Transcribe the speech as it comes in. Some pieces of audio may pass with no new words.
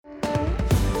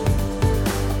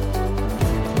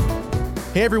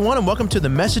Hey everyone, and welcome to the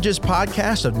Messages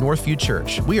podcast of Northview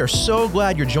Church. We are so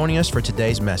glad you're joining us for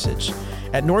today's message.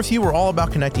 At Northview, we're all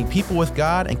about connecting people with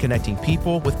God and connecting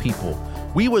people with people.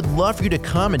 We would love for you to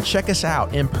come and check us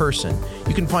out in person.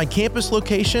 You can find campus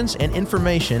locations and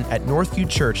information at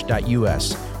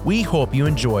northviewchurch.us. We hope you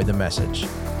enjoy the message.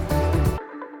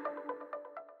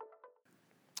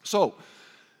 So,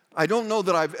 I don't know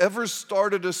that I've ever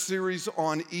started a series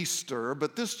on Easter,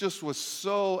 but this just was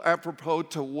so apropos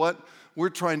to what we're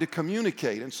trying to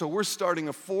communicate. And so we're starting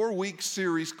a 4-week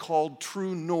series called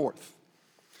True North.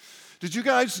 Did you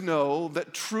guys know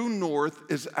that True North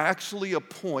is actually a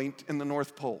point in the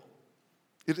North Pole?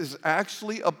 It is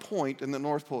actually a point in the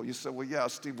North Pole. You said, well, yeah,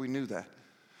 Steve, we knew that.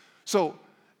 So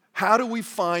how do we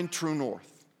find True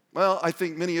North? Well, I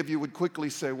think many of you would quickly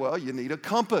say, well, you need a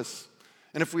compass.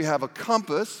 And if we have a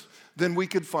compass, then we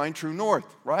could find True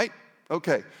North, right?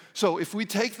 Okay, so if we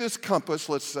take this compass,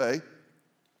 let's say,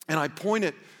 and I point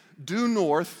it due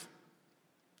north,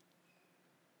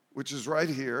 which is right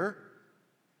here.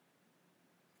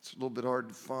 It's a little bit hard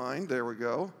to find. There we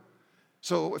go.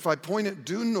 So if I point it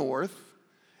due north,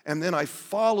 and then I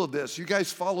follow this, you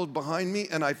guys followed behind me,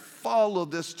 and I follow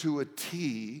this to a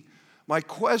T, my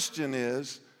question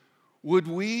is,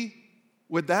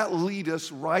 would that lead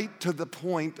us right to the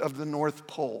point of the North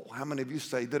Pole? How many of you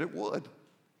say that it would?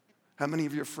 How many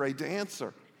of you are afraid to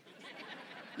answer?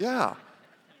 Yeah.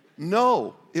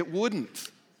 No, it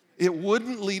wouldn't. It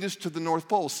wouldn't lead us to the North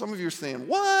Pole. Some of you are saying,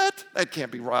 what? That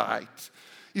can't be right.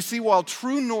 You see, while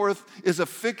true north is a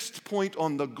fixed point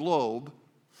on the globe,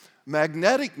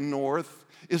 magnetic north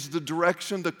is the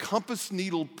direction the compass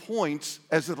needle points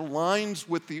as it aligns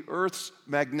with the Earth's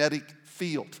magnetic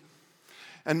field.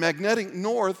 And magnetic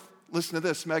north, listen to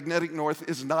this, magnetic north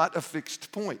is not a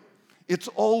fixed point. It's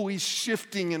always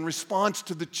shifting in response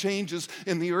to the changes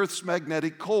in the Earth's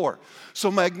magnetic core.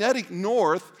 So magnetic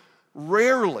north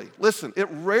rarely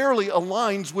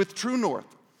aligns with true north.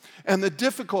 And the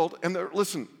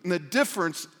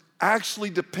difference actually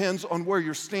depends on where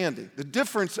you're standing. The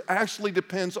difference actually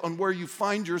depends on where you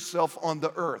find yourself on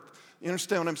the Earth. You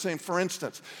understand what I'm saying? For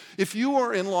instance, if you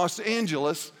are in Los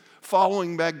Angeles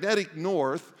following magnetic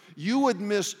north, you would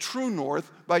miss true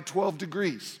north by 12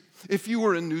 degrees. If you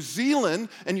were in New Zealand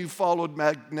and you followed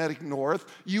magnetic north,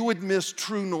 you would miss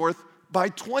true north by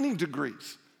 20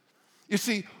 degrees. You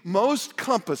see, most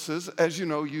compasses, as you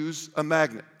know, use a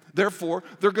magnet. Therefore,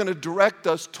 they're going to direct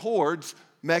us towards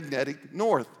magnetic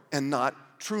north and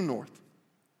not true north.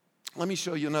 Let me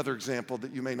show you another example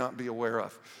that you may not be aware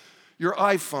of. Your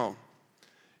iPhone.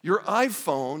 Your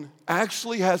iPhone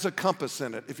actually has a compass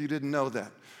in it, if you didn't know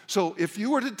that. So if you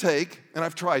were to take, and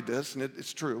I've tried this, and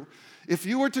it's true, if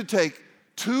you were to take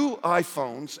two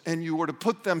iPhones and you were to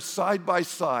put them side by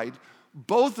side,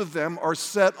 both of them are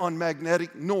set on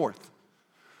magnetic north.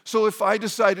 So if I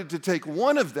decided to take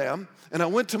one of them and I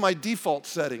went to my default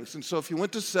settings, and so if you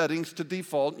went to settings to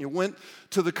default and you went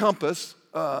to the compass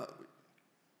and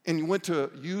you went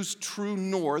to use true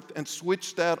north and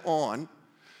switch that on,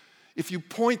 if you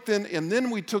point and then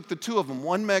we took the two of them,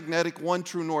 one magnetic, one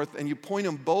true north, and you point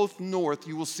them both north,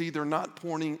 you will see they're not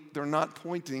pointing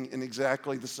in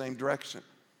exactly the same direction.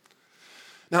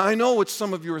 Now, I know what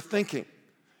some of you are thinking.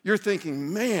 You're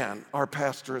thinking, man, our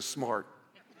pastor is smart.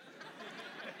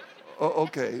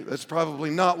 Okay, that's probably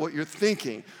not what you're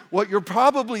thinking. What you're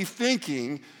probably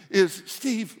thinking is,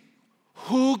 Steve,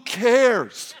 who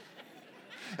cares?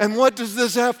 And what does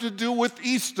this have to do with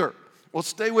Easter? Well,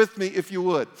 stay with me if you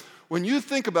would. When you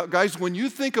think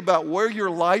about where your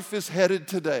life is headed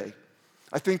today,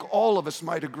 I think all of us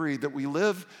might agree that we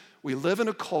live in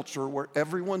a culture where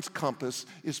everyone's compass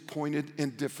is pointed in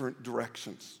different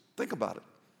directions. Think about it.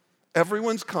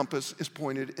 Everyone's compass is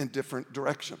pointed in different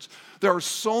directions. There are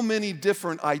so many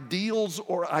different ideals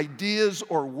or ideas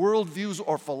or worldviews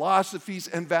or philosophies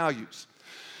and values.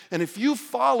 And if you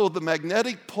follow the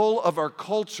magnetic pull of our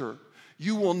culture,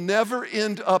 you will never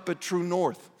end up at true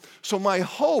north. So my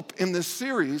hope in this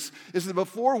series is that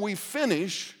before we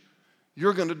finish,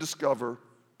 you're going to discover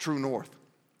true north.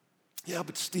 Yeah,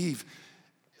 but Steve,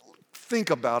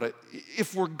 think about it.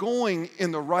 If we're going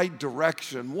in the right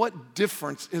direction, what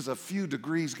difference is a few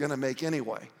degrees going to make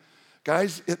anyway?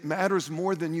 Guys, it matters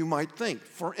more than you might think.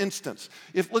 For instance,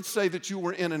 let's say that you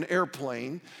were in an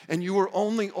airplane and you were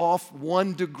only off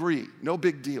 1 degree, no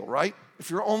big deal, right? If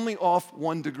you're only off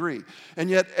 1 degree, and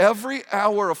yet every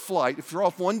hour of flight, if you're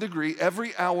off 1 degree,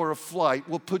 every hour of flight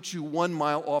will put you 1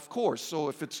 mile off course. So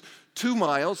if it's 2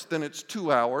 miles, then it's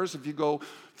 2 hours. If you go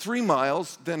 3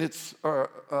 miles, then it's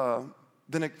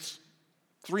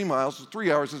 3 miles.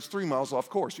 3 hours is 3 miles off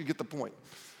course. You get the point.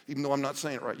 Even though I'm not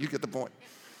saying it right, you get the point.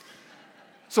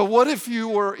 So what if you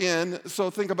were so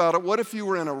think about it, what if you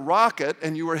were in a rocket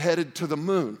and you were headed to the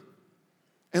moon?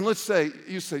 And let's say,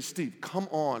 you say, Steve, come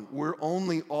on, we're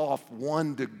only off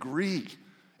 1 degree.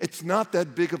 It's not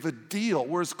that big of a deal.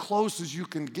 We're as close as you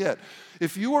can get.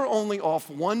 If you were only off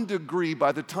 1 degree,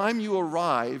 by the time you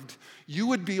arrived, you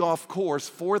would be off course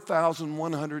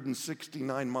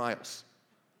 4,169 miles.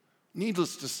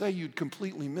 Needless to say, you'd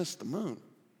completely miss the moon.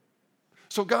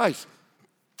 So guys,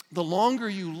 the longer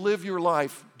you live your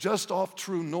life just off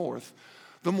true north,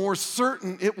 the more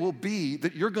certain it will be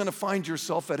that you're going to find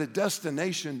yourself at a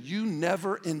destination you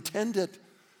never intended.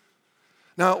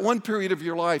 Now, at one period of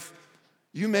your life,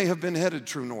 you may have been headed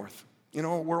true north. You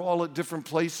know, we're all at different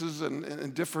places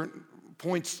and different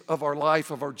points of our life,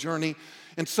 of our journey.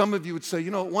 And some of you would say,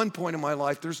 you know, at one point in my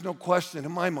life, there's no question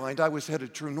in my mind I was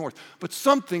headed true north. But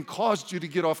something caused you to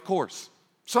get off course.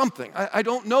 Something. I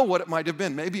don't know what it might have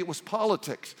been. Maybe it was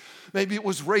politics. Maybe it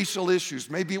was racial issues.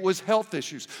 Maybe it was health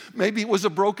issues. Maybe it was a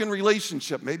broken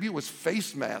relationship. Maybe it was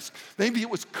face masks. Maybe it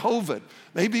was COVID.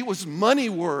 Maybe it was money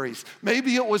worries.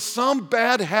 Maybe it was some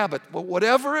bad habit. But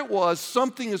whatever it was,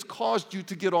 something has caused you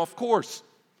to get off course.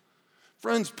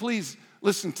 Friends, please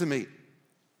listen to me.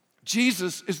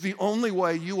 Jesus is the only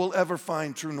way you will ever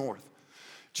find true north.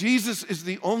 Jesus is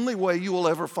the only way you will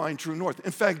ever find true north.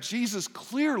 In fact, Jesus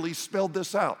clearly spelled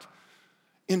this out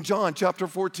in John chapter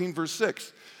 14, verse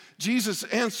 6. Jesus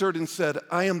answered and said,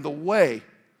 I am the way.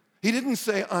 He didn't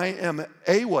say, I am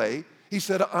a way. He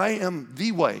said, I am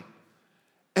the way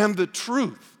and the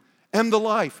truth and the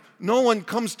life. No one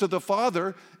comes to the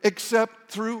Father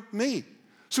except through me.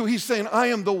 So he's saying, I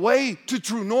am the way to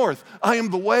true north. I am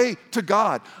the way to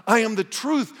God. I am the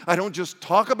truth. I don't just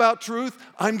talk about truth.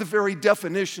 I'm the very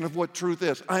definition of what truth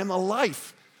is. I am a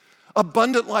life,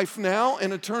 abundant life now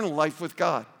and eternal life with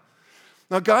God.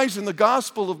 Now, guys, in the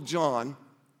Gospel of John,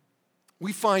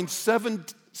 we find seven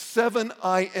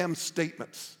I am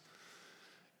statements.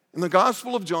 In the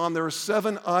Gospel of John, there are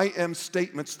 7 I am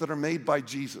statements that are made by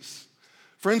Jesus.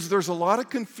 Friends, there's a lot of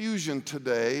confusion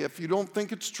today. If you don't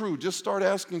think it's true, just start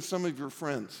asking some of your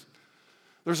friends.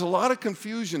 There's a lot of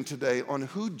confusion today on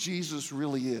who Jesus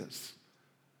really is.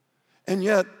 And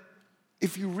yet,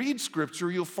 if you read Scripture,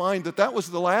 you'll find that that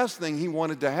was the last thing he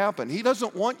wanted to happen. He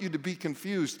doesn't want you to be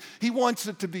confused. He wants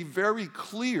it to be very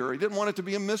clear. He didn't want it to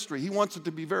be a mystery. He wants it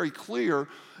to be very clear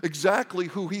exactly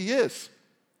who he is.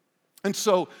 And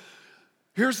so,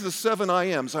 here's the 7 I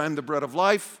ams. I am the bread of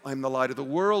life. I am the light of the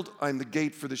world. I am the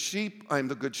gate for the sheep. I am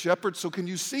the good shepherd. So can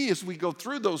you see, as we go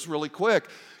through those really quick,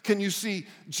 can you see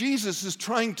Jesus is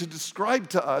trying to describe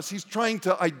to us, he's trying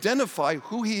to identify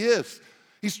who he is.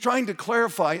 He's trying to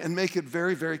clarify and make it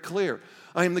very, very clear.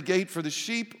 I am the gate for the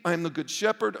sheep. I am the good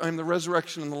shepherd. I am the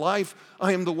resurrection and the life.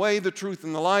 I am the way, the truth,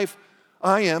 and the life.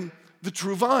 I am the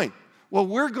true vine. Well,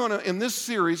 we're going to, in this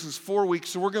series, is 4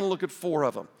 weeks, so we're going to look at 4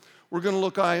 of them. We're going to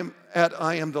look at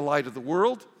I am the light of the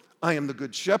world, I am the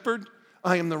good shepherd,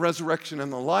 I am the resurrection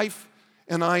and the life,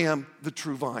 and I am the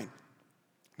true vine.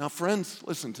 Now, friends,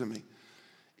 listen to me.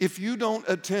 If you don't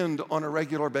attend on a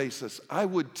regular basis, I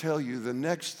would tell you the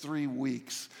next 3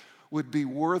 weeks would be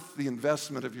worth the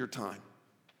investment of your time.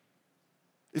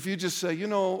 If you just say, you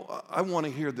know, I want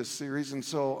to hear this series, and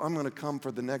so I'm going to come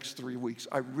for the next 3 weeks,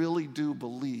 I really do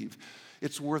believe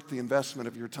it's worth the investment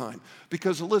of your time.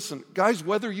 Because listen, guys,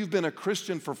 whether you've been a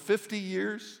Christian for 50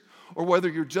 years or whether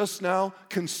you're just now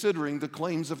considering the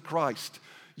claims of Christ,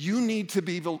 you need to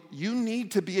be able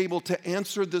to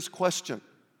answer this question.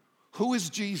 Who is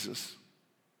Jesus?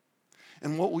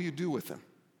 And what will you do with him?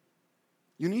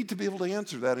 You need to be able to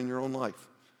answer that in your own life.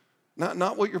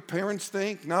 Not what your parents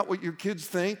think, not what your kids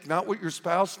think, not what your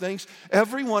spouse thinks.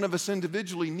 Every one of us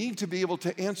individually need to be able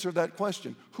to answer that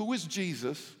question. Who is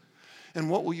Jesus? And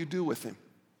what will you do with him?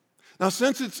 Now,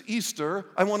 since it's Easter,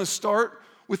 I want to start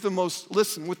with the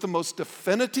most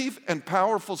definitive and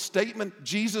powerful statement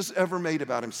Jesus ever made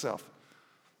about himself.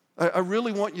 I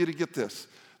really want you to get this.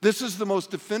 This is the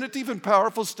most definitive and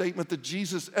powerful statement that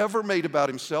Jesus ever made about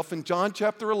himself. In John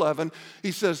chapter 11,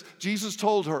 he says, Jesus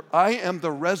told her, I am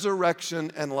the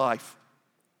resurrection and life.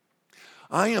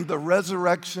 I am the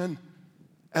resurrection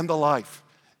and the life.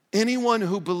 Anyone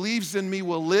who believes in me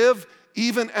will live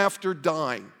even after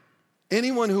dying.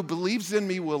 Anyone who believes in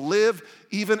me will live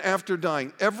even after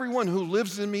dying. Everyone who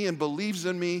lives in me and believes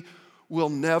in me will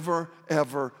never,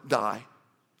 ever die.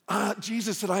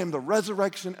 Jesus said, I am the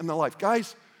resurrection and the life.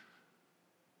 Guys,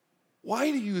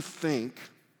 why do you think,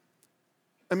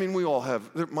 I mean, we all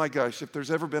have, my gosh, if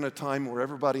there's ever been a time where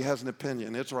everybody has an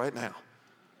opinion, it's right now.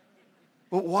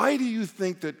 But why do you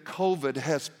think that COVID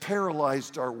has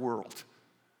paralyzed our world?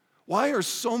 Why are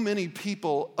so many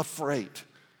people afraid?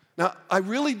 Now, I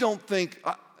really don't think,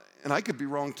 and I could be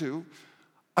wrong too,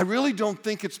 I really don't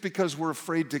think it's because we're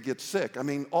afraid to get sick. I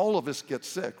mean, all of us get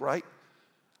sick, right?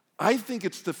 I think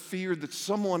it's the fear that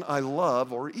someone I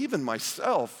love, or even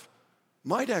myself,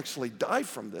 might actually die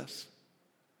from this.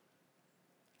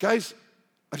 Guys,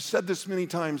 I've said this many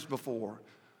times before,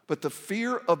 but the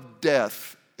fear of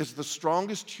death is the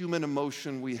strongest human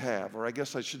emotion we have, or I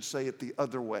guess I should say it the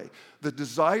other way. The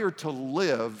desire to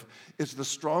live is the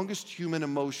strongest human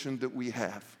emotion that we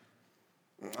have.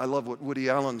 I love what Woody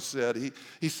Allen said.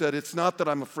 He said, "It's not that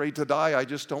I'm afraid to die, I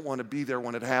just don't want to be there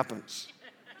when it happens."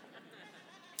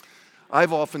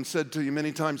 I've often said to you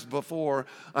many times before,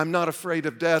 I'm not afraid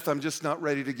of death, I'm just not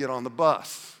ready to get on the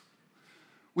bus.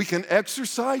 We can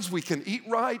exercise, we can eat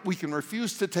right, we can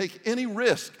refuse to take any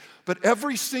risk, but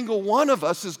every single one of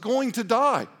us is going to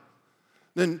die.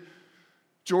 Then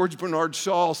George Bernard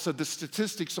Shaw said the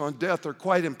statistics on death are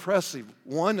quite impressive.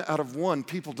 1 out of 1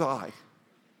 people die.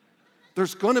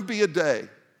 There's going to be a day,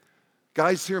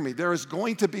 guys, hear me, there is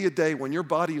going to be a day when your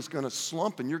body is going to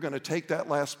slump and you're going to take that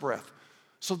last breath.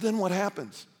 So then what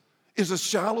happens? Is a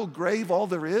shallow grave all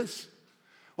there is?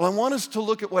 Well, I want us to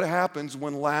look at what happens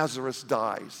when Lazarus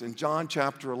dies in John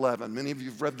chapter 11. Many of you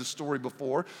have read the story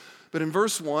before, but in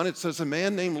verse 1 it says a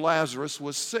man named Lazarus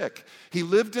was sick. He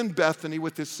lived in Bethany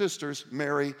with his sisters,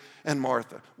 Mary and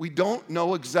Martha. We don't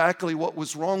know exactly what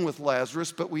was wrong with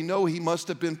Lazarus, but we know he must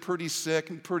have been pretty sick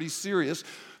and pretty serious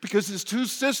because his 2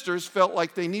 sisters felt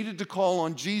like they needed to call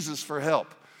on Jesus for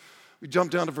help. We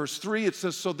jump down to verse 3. It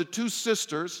says, so the 2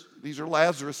 sisters, these are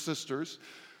Lazarus' sisters,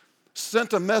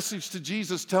 sent a message to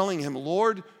Jesus telling him,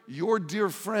 Lord, your dear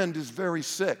friend is very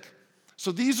sick.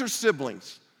 So these are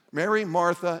siblings, Mary,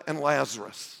 Martha, and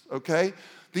Lazarus, okay?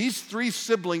 These 3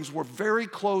 siblings were very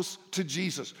close to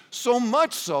Jesus, so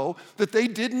much so that they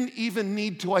didn't even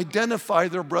need to identify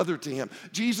their brother to him.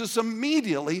 Jesus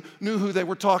immediately knew who they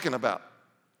were talking about.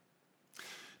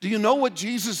 Do you know what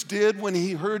Jesus did when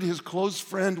he heard his close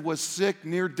friend was sick,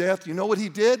 near death? You know what he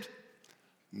did?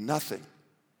 Nothing.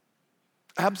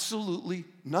 Absolutely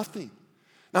nothing.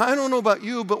 Now, I don't know about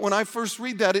you, but when I first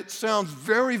read that, it sounds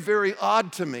very, very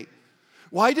odd to me.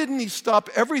 Why didn't he stop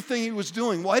everything he was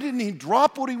doing? Why didn't he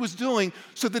drop what he was doing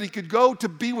so that he could go to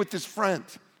be with his friend?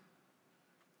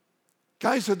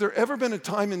 Guys, have there ever been a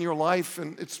time in your life,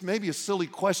 and it's maybe a silly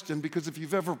question because if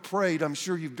you've ever prayed, I'm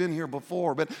sure you've been here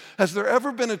before, but has there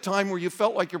ever been a time where you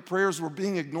felt like your prayers were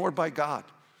being ignored by God?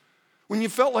 When you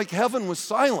felt like heaven was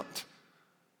silent?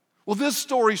 Well, this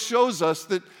story shows us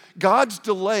that God's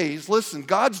delays, listen,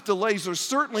 God's delays are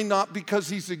certainly not because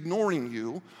he's ignoring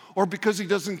you or because he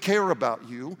doesn't care about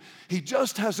you. He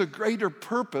just has a greater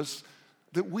purpose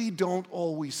that we don't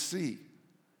always see.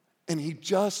 And he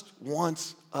just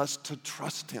wants us to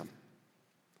trust him.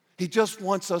 He just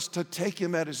wants us to take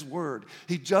him at his word.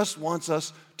 He just wants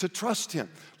us to trust him.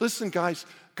 Listen, guys,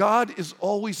 God is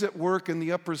always at work in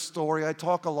the upper story. I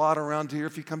talk a lot around here.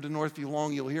 If you come to Northview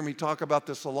long, you'll hear me talk about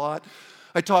this a lot.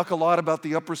 I talk a lot about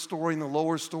the upper story and the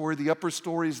lower story. The upper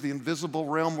story is the invisible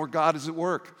realm where God is at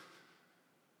work.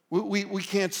 We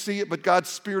can't see it, but God's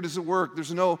Spirit is at work.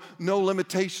 There's no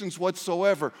limitations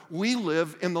whatsoever. We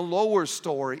live in the lower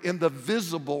story, in the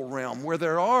visible realm, where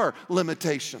there are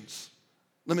limitations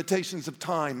of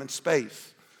time and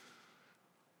space.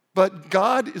 But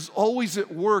God is always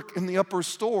at work in the upper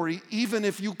story, even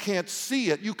if you can't see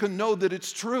it. You can know that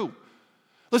it's true.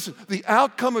 Listen, the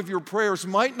outcome of your prayers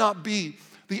might not be,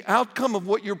 the outcome of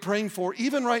what you're praying for,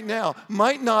 even right now,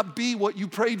 might not be what you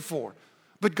prayed for.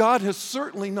 But God has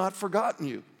certainly not forgotten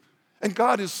you. And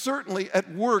God is certainly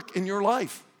at work in your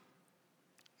life.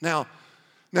 Now,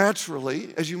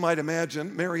 naturally, as you might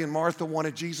imagine, Mary and Martha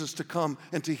wanted Jesus to come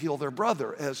and to heal their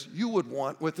brother, as you would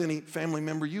want with any family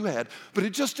member you had. But it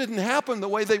just didn't happen the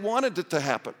way they wanted it to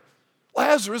happen.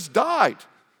 Lazarus died.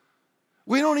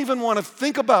 We don't even want to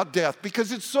think about death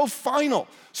because it's so final.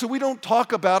 So we don't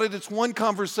talk about it. It's one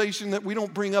conversation that we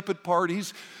don't bring up at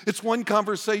parties. It's one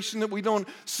conversation that we don't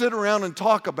sit around and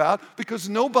talk about because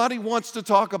nobody wants to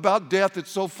talk about death.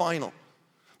 It's so final.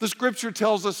 The scripture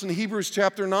tells us in Hebrews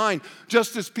chapter 9,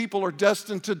 just as people are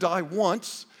destined to die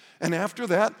once, and after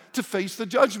that, to face the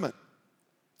judgment.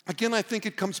 Again, I think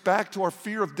it comes back to our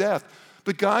fear of death.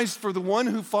 But guys, for the one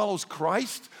who follows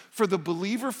Christ, for the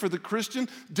believer, for the Christian,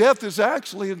 death is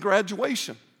actually a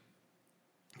graduation.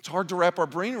 It's hard to wrap our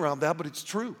brain around that, but it's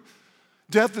true.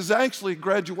 Death is actually a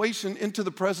graduation into the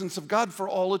presence of God for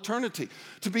all eternity.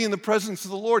 To be in the presence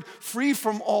of the Lord, free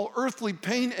from all earthly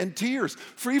pain and tears,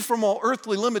 free from all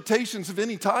earthly limitations of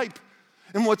any type.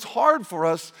 And what's hard for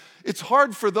us, it's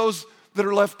hard for those that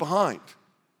are left behind.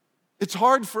 It's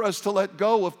hard for us to let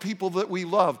go of people that we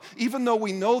love. Even though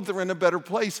we know they're in a better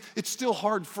place, it's still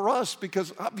hard for us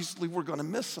because obviously we're going to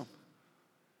miss them.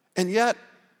 And yet,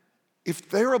 if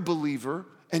they're a believer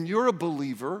and you're a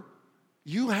believer,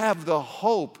 you have the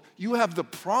hope, you have the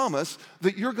promise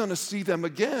that you're going to see them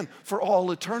again for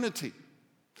all eternity.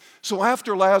 So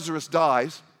after Lazarus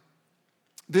dies,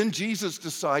 then Jesus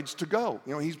decides to go.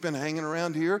 He's been hanging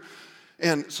around here.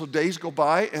 And so days go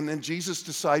by, and then Jesus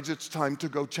decides it's time to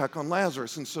go check on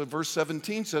Lazarus. And so verse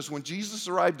 17 says, when Jesus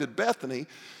arrived at Bethany,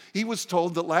 he was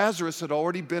told that Lazarus had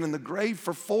already been in the grave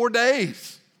for 4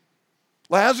 days.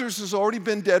 Lazarus has already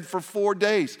been dead for 4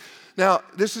 days. Now,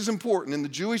 this is important. In the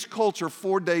Jewish culture,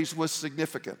 4 days was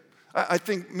significant. I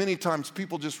think many times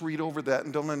people just read over that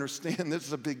and don't understand this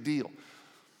is a big deal.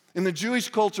 In the Jewish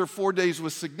culture, 4 days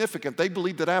was significant. They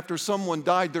believed that after someone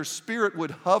died, their spirit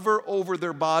would hover over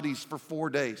their bodies for 4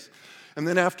 days. And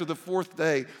then after the 4th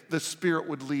day, the spirit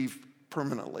would leave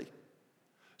permanently.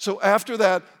 So after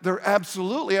that,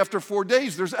 after 4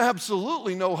 days, there's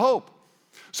absolutely no hope.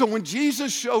 So when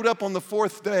Jesus showed up on the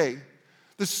 4th day,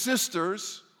 the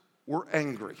sisters were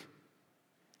angry.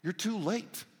 You're too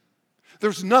late.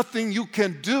 There's nothing you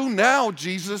can do now,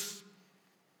 Jesus.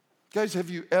 Guys, have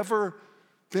you ever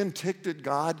been ticked at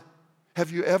God?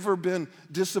 Have you ever been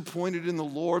disappointed in the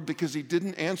Lord because he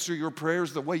didn't answer your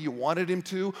prayers the way you wanted him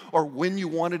to or when you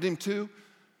wanted him to?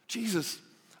 Jesus,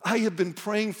 I have been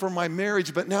praying for my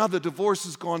marriage, but now the divorce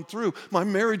has gone through. My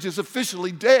marriage is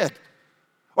officially dead.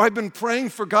 Or I've been praying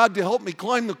for God to help me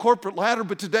climb the corporate ladder,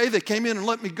 but today they came in and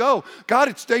let me go. God,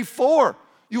 it's day 4.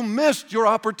 You missed your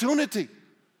opportunity.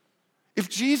 If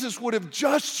Jesus would have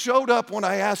just showed up when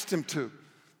I asked him to,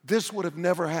 this would have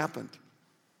never happened.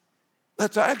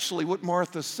 That's actually what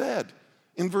Martha said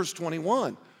in verse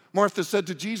 21. Martha said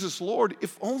to Jesus, Lord,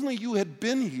 if only you had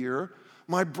been here,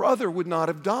 my brother would not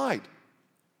have died.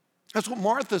 That's what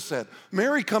Martha said.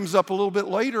 Mary comes up a little bit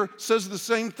later, says the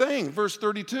same thing. Verse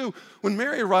 32, when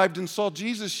Mary arrived and saw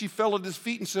Jesus, she fell at his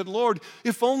feet and said, Lord,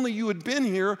 if only you had been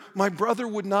here, my brother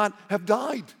would not have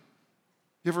died.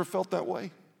 You ever felt that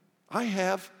way? I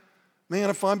have. Man,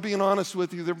 if I'm being honest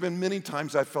with you, there have been many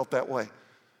times I felt that way.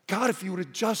 God, if you would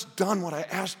have just done what I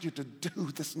asked you to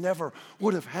do, this never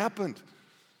would have happened.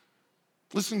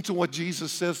 Listen to what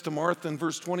Jesus says to Martha in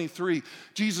verse 23.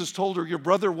 Jesus told her, your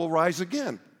brother will rise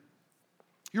again.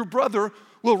 Your brother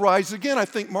will rise again. I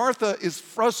think Martha is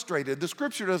frustrated. The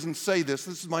scripture doesn't say this.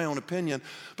 This is my own opinion.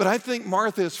 But I think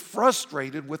Martha is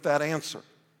frustrated with that answer.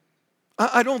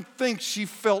 I don't think she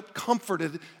felt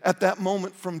comforted at that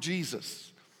moment from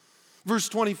Jesus. Verse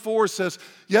 24 says,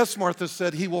 yes, Martha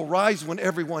said, he will rise when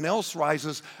everyone else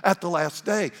rises at the last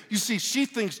day. You see, she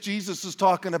thinks Jesus is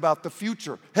talking about the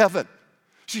future, heaven.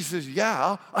 She says,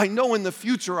 yeah, I know in the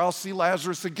future I'll see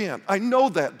Lazarus again. I know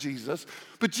that, Jesus.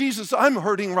 But Jesus, I'm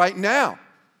hurting right now.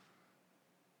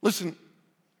 Listen,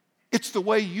 it's the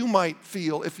way you might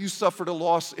feel if you suffered a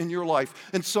loss in your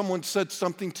life and someone said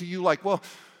something to you like, well,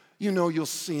 you know you'll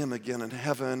see him again in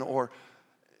heaven, or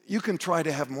you can try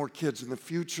to have more kids in the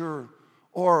future,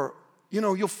 or,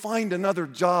 you'll find another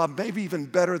job, maybe even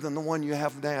better than the one you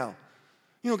have now.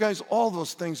 Guys, all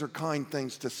those things are kind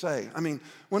things to say. I mean,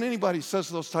 when anybody says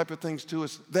those type of things to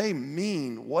us, they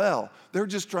mean well. They're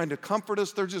just trying to comfort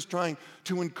us. They're just trying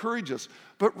to encourage us.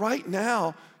 But right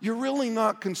now, you're really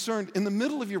not concerned. In the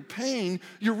middle of your pain,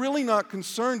 you're really not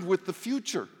concerned with the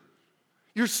future.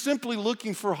 You're simply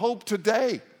looking for hope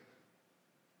today.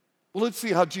 Well, let's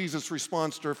see how Jesus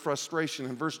responds to her frustration.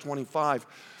 In verse 25,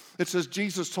 it says,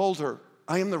 Jesus told her,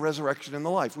 I am the resurrection and the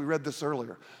life. We read this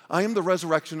earlier. I am the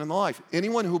resurrection and the life.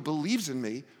 Anyone who believes in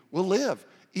me will live,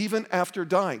 even after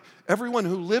dying. Everyone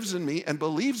who lives in me and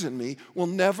believes in me will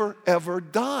never, ever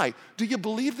die. Do you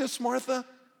believe this, Martha?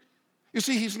 You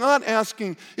see, he's not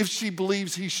asking if she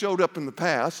believes he showed up in the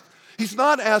past. He's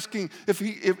not asking if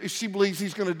she believes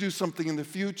he's going to do something in the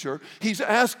future. He's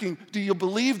asking, do you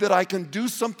believe that I can do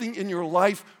something in your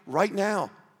life right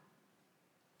now?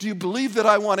 Do you believe that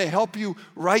I want to help you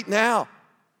right now?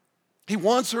 He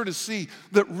wants her to see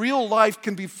that real life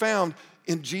can be found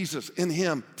in Jesus, in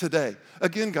him today.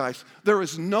 Again, guys, there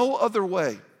is no other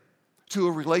way to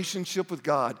a relationship with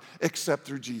God except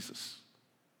through Jesus.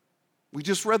 We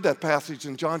just read that passage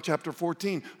in John chapter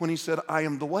 14 when he said, I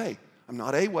am the way. I'm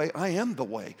not a way, I am the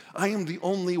way. I am the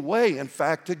only way, in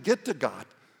fact, to get to God.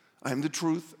 I am the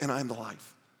truth and I am the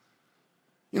life.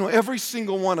 Every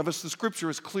single one of us, the scripture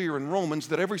is clear in Romans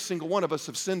that every single one of us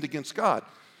have sinned against God.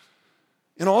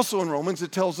 And also in Romans,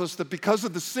 it tells us that because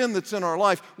of the sin that's in our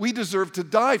life, we deserve to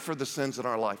die for the sins in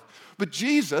our life. But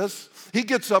Jesus, he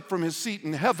gets up from his seat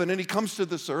in heaven and he comes to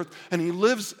this earth and he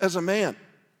lives as a man.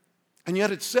 And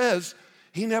yet it says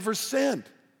He never sinned.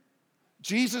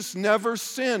 Jesus never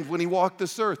sinned when he walked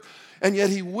this earth. And yet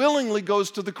he willingly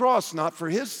goes to the cross, not for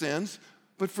his sins,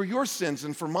 but for your sins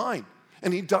and for mine.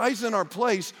 And he dies in our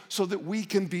place so that we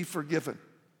can be forgiven.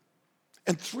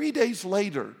 And 3 days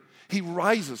later, he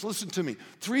rises. Listen to me.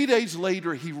 3 days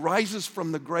later, he rises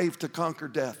from the grave to conquer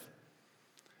death.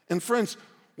 And friends,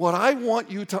 what I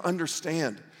want you to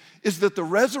understand is that the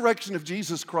resurrection of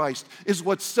Jesus Christ is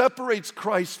what separates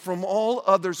Christ from all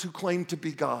others who claim to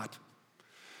be God.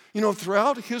 You know,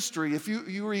 throughout history, if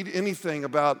you read anything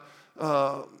about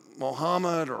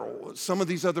Muhammad or some of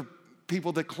these other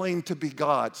people that claim to be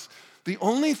gods, the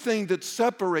only thing that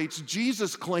separates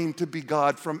Jesus' claim to be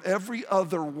God from every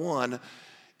other one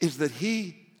is that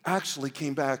he actually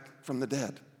came back from the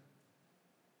dead.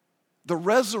 The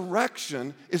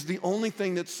resurrection is the only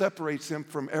thing that separates him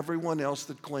from everyone else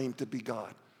that claimed to be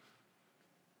God.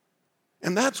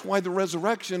 And that's why the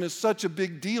resurrection is such a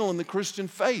big deal in the Christian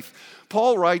faith.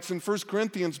 Paul writes in 1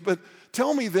 Corinthians, but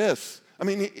tell me this. I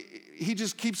mean, he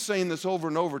just keeps saying this over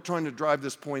and over, trying to drive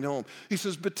this point home. He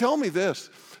says, but tell me this.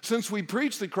 Since we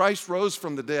preach that Christ rose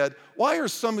from the dead, why are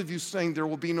some of you saying there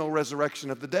will be no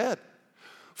resurrection of the dead?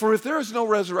 For if there is no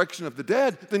resurrection of the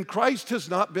dead, then Christ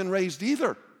has not been raised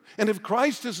either. And if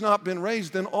Christ has not been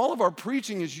raised, then all of our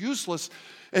preaching is useless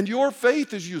and your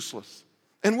faith is useless.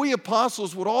 And we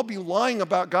apostles would all be lying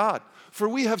about God. For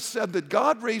we have said that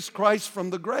God raised Christ from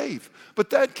the grave. But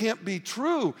that can't be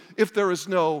true if there is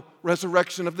no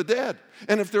resurrection of the dead.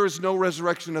 And if there is no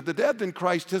resurrection of the dead, then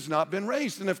Christ has not been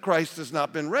raised. And if Christ has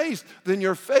not been raised, then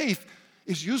your faith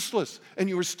is useless and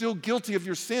you are still guilty of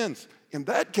your sins. In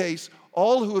that case,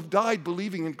 all who have died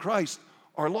believing in Christ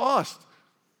are lost.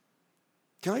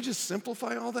 Can I just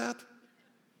simplify all that?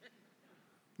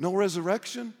 No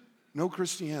resurrection, no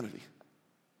Christianity.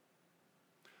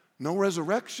 No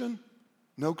resurrection,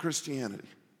 no Christianity.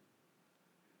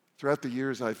 Throughout the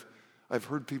years, I've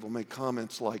heard people make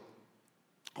comments like,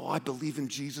 oh, I believe in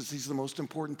Jesus. He's the most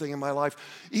important thing in my life.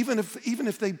 Even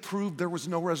if they proved there was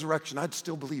no resurrection, I'd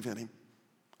still believe in him.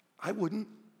 I wouldn't.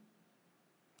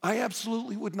 I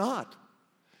absolutely would not.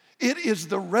 It is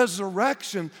the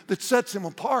resurrection that sets him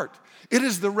apart. It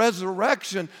is the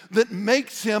resurrection that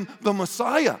makes him the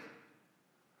Messiah.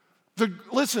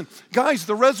 Listen, guys,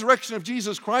 the resurrection of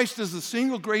Jesus Christ is the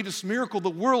single greatest miracle the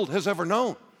world has ever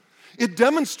known. It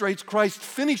demonstrates Christ's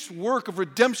finished work of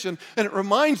redemption, and it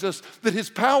reminds us that his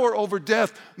power over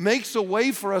death makes a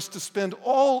way for us to spend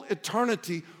all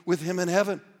eternity with him in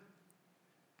heaven.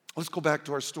 Let's go back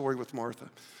to our story with Martha.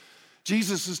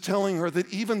 Jesus is telling her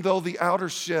that even though the outer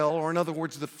shell, or in other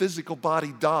words, the physical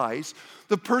body dies,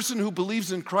 the person who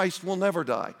believes in Christ will never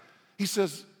die. He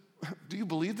says, do you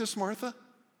believe this, Martha?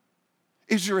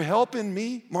 Is your help in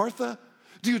me, Martha?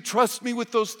 Do you trust me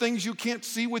with those things you can't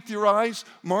see with your eyes,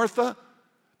 Martha?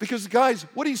 Because, guys,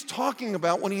 what he's talking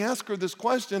about when he asks her this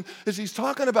question is he's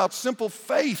talking about simple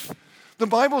faith. The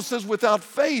Bible says without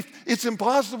faith, it's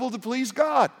impossible to please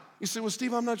God. You say, well,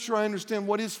 Steve, I'm not sure I understand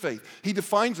what is faith. He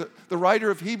defines it. The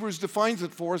writer of Hebrews defines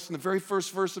it for us in the very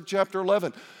first verse of chapter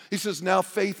 11. He says, now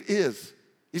faith is.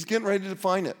 He's getting ready to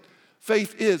define it.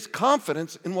 Faith is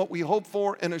confidence in what we hope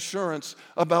for and assurance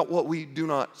about what we do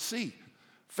not see.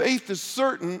 Faith is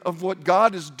certain of what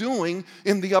God is doing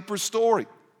in the upper story.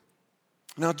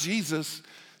 Now, Jesus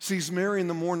sees Mary and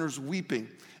the mourners weeping,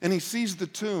 and he sees the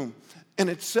tomb, and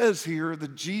it says here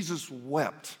that Jesus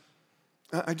wept.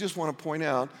 I just want to point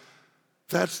out,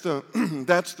 that's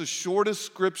the shortest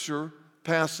scripture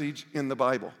passage in the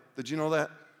Bible. Did you know that?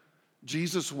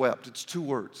 Jesus wept. It's 2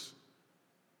 words.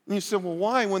 And you said, well,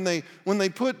 why? When they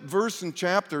put verse and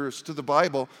chapters to the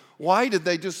Bible, why did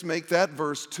they just make that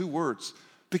verse 2 words?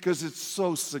 Because it's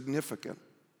so significant.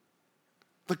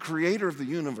 The creator of the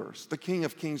universe, the King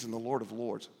of kings and the Lord of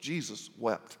lords, Jesus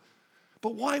wept.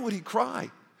 But why would he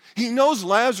cry? He knows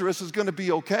Lazarus is going to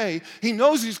be okay. He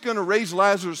knows he's going to raise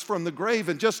Lazarus from the grave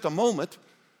in just a moment.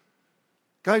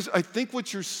 Guys, I think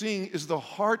what you're seeing is the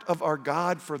heart of our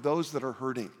God for those that are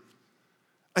hurting.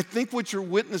 I think what you're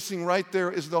witnessing right there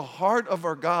is the heart of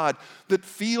our God that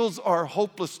feels our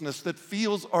hopelessness, that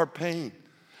feels our pain.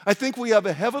 I think we have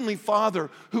a heavenly Father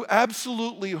who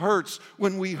absolutely hurts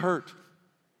when we hurt.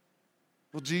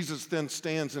 Well, Jesus then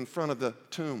stands in front of the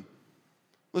tomb.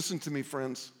 Listen to me,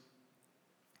 friends.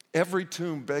 Every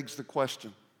tomb begs the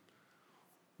question,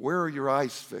 where are your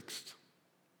eyes fixed?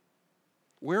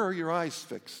 Where are your eyes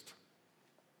fixed?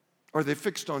 Are they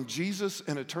fixed on Jesus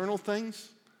and eternal things?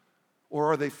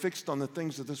 Or are they fixed on the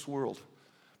things of this world?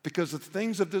 Because the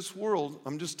things of this world,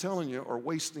 I'm just telling you, are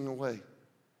wasting away.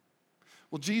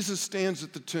 Well, Jesus stands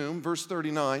at the tomb, verse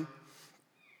 39,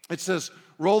 It says,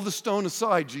 roll the stone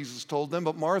aside, Jesus told them.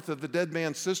 But Martha, the dead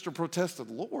man's sister, protested,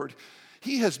 Lord,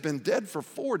 he has been dead for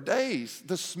 4 days.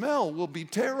 The smell will be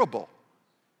terrible.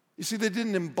 You see, they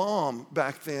didn't embalm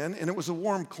back then, and it was a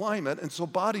warm climate, and so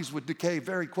bodies would decay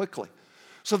very quickly.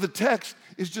 So the text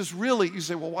is just really, you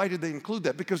say, well, why did they include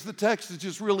that? Because the text is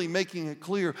just really making it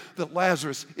clear that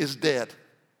Lazarus is dead.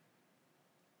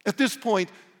 At this point,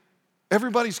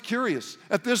 everybody's curious.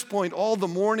 At this point, all the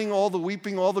mourning, all the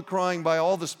weeping, all the crying by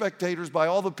all the spectators, by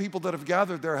all the people that have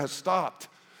gathered there has stopped.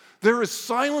 There is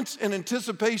silence and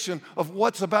anticipation of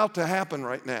what's about to happen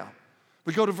right now.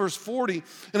 We go to verse 40,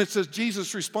 and it says,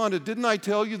 Jesus responded, didn't I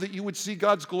tell you that you would see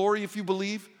God's glory if you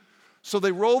believe? So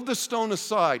they rolled the stone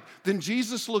aside. Then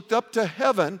Jesus looked up to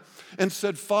heaven and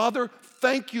said, Father,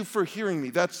 thank you for hearing me.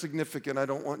 That's significant. I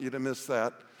don't want you to miss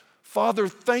that. Father,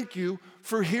 thank you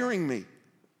for hearing me.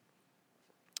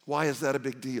 Why is that a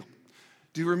big deal?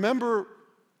 Do you remember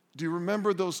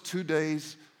those 2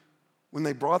 days when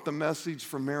they brought the message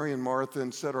from Mary and Martha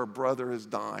and said, our brother is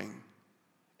dying,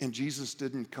 and Jesus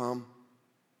didn't come?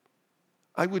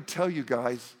 I would tell you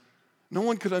guys, no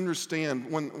one could understand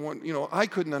I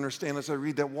couldn't understand as I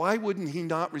read that. Why wouldn't he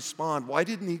not respond? Why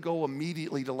didn't he go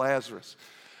immediately to Lazarus?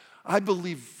 I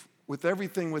believe with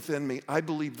everything within me, I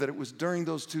believe that it was during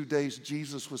those 2 days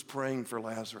Jesus was praying for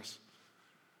Lazarus.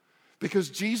 Because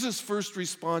Jesus' first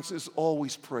response is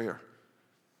always prayer.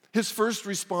 His first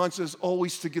response is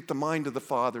always to get the mind of the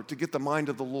Father, to get the mind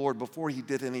of the Lord before he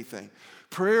did anything.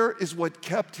 Prayer is what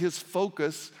kept his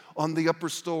focus on the upper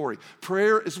story.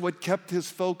 Prayer is what kept his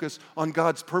focus on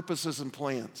God's purposes and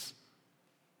plans.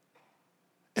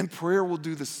 And prayer will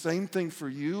do the same thing for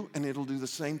you, and it'll do the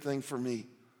same thing for me.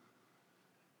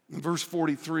 In verse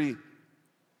 43,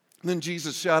 then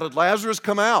Jesus shouted, Lazarus,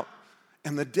 come out.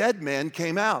 And the dead man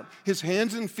came out, his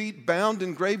hands and feet bound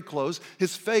in grave clothes,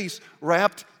 his face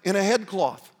wrapped in a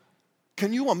headcloth.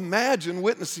 Can you imagine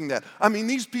witnessing that? I mean,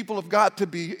 these people have got to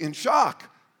be in shock.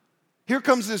 Here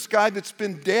comes this guy that's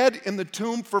been dead in the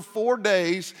tomb for 4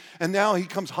 days, and now he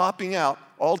comes hopping out,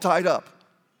 all tied up.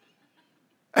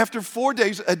 After 4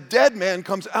 days, a dead man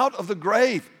comes out of the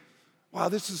grave. Wow,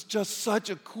 this is just such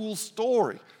a cool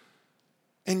story.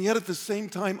 And yet at the same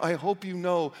time, I hope you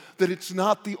know that it's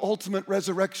not the ultimate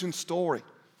resurrection story.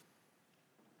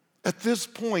 At this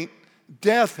point,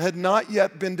 death had not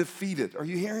yet been defeated. Are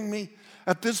you hearing me?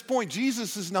 At this point,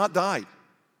 Jesus has not died.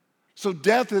 So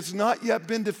death has not yet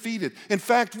been defeated. In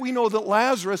fact, we know that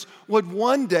Lazarus would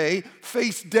one day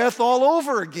face death all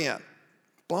over again.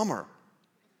 Bummer.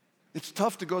 It's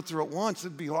tough to go through it once.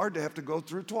 It'd be hard to have to go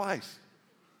through it twice.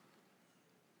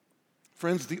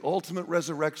 Friends, the ultimate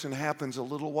resurrection happens a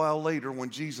little while later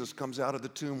when Jesus comes out of the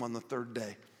tomb on the 3rd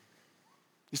day.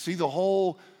 You see, the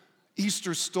whole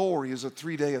Easter story is a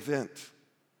 3-day event.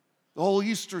 The whole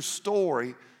Easter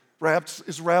story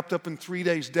is wrapped up in 3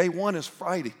 days. Day 1 is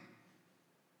Friday,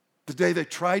 the day they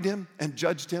tried him and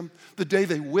judged him, the day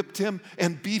they whipped him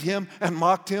and beat him and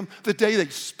mocked him, the day they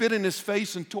spit in his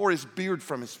face and tore his beard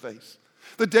from his face,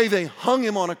 the day they hung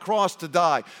him on a cross to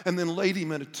die and then laid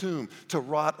him in a tomb to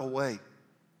rot away.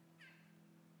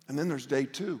 And then there's day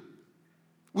 2,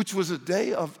 which was a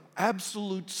day of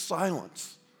absolute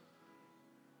silence.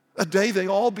 A day they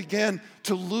all began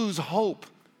to lose hope.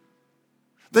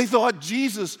 They thought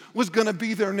Jesus was going to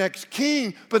be their next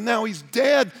king, but now he's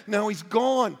dead, now he's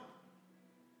gone.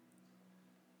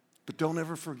 But don't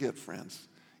ever forget, friends,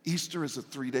 Easter is a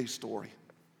 3-day story.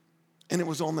 And it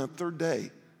was on that 3rd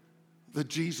day that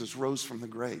Jesus rose from the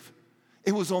grave.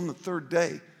 It was on the 3rd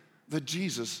day that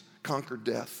Jesus conquered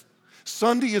death.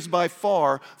 Sunday is by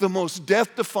far the most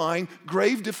death-defying,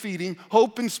 grave-defeating,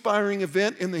 hope-inspiring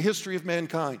event in the history of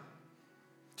mankind.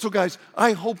 So guys,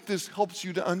 I hope this helps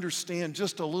you to understand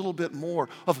just a little bit more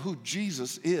of who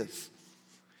Jesus is.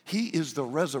 He is the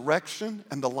resurrection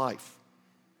and the life.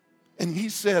 And he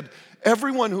said,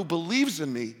 everyone who believes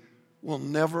in me will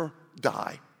never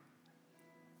die.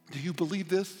 Do you believe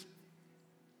this?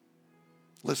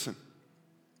 Listen.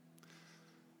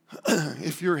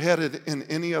 If you're headed in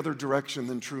any other direction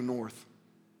than true north,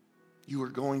 you are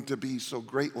going to be so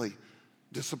greatly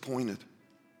disappointed.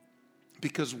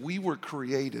 Because we were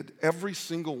created, every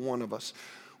single one of us,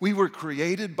 we were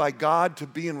created by God to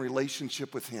be in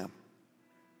relationship with him.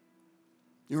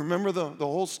 You remember the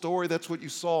whole story? That's what you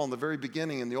saw in the very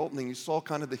beginning, in the opening. You saw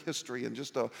kind of the history in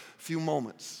just a few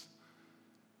moments.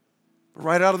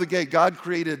 Right out of the gate, God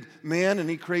created man and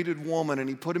he created woman and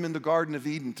he put him in the Garden of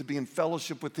Eden to be in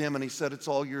fellowship with him, and he said, it's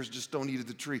all yours, just don't eat of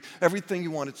the tree. Everything you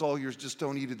want, it's all yours, just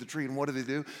don't eat of the tree. And what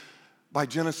do? By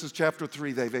Genesis chapter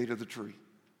 3, they've ate of the tree.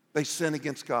 They sin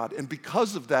against God. And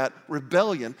because of that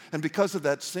rebellion and because of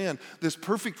that sin, this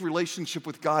perfect relationship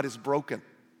with God is broken.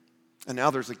 And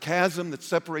now there's a chasm that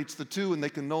separates the two, and they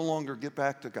can no longer get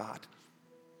back to God.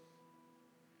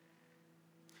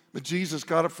 But Jesus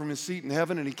got up from his seat in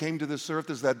heaven and he came to this earth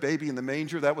as that baby in the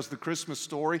manger. That was the Christmas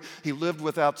story. He lived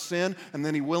without sin, and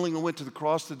then he willingly went to the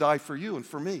cross to die for you and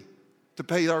for me, to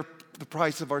pay the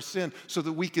price of our sin so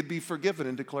that we could be forgiven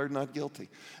and declared not guilty.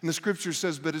 And the scripture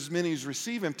says, but as many as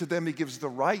receive him, to them he gives the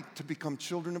right to become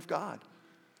children of God.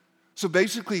 So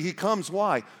basically he comes,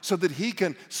 why? So that he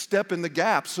can step in the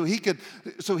gap, so he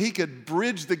could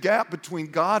bridge the gap between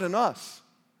God and us.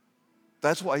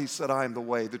 That's why he said, I am the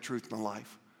way, the truth, and the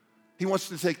life. He wants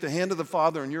to take the hand of the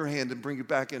Father in your hand and bring you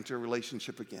back into a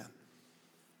relationship again.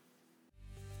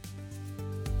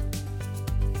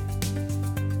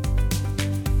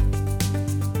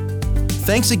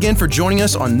 Thanks again for joining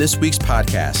us on this week's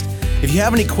podcast. If you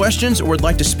have any questions or would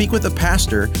like to speak with a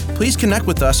pastor, please connect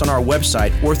with us on our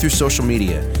website or through social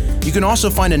media. You can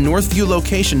also find a Northview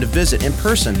location to visit in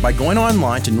person by going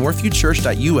online to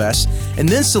northviewchurch.us and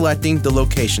then selecting the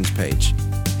locations page.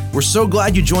 We're so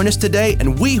glad you joined us today,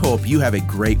 and we hope you have a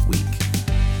great week.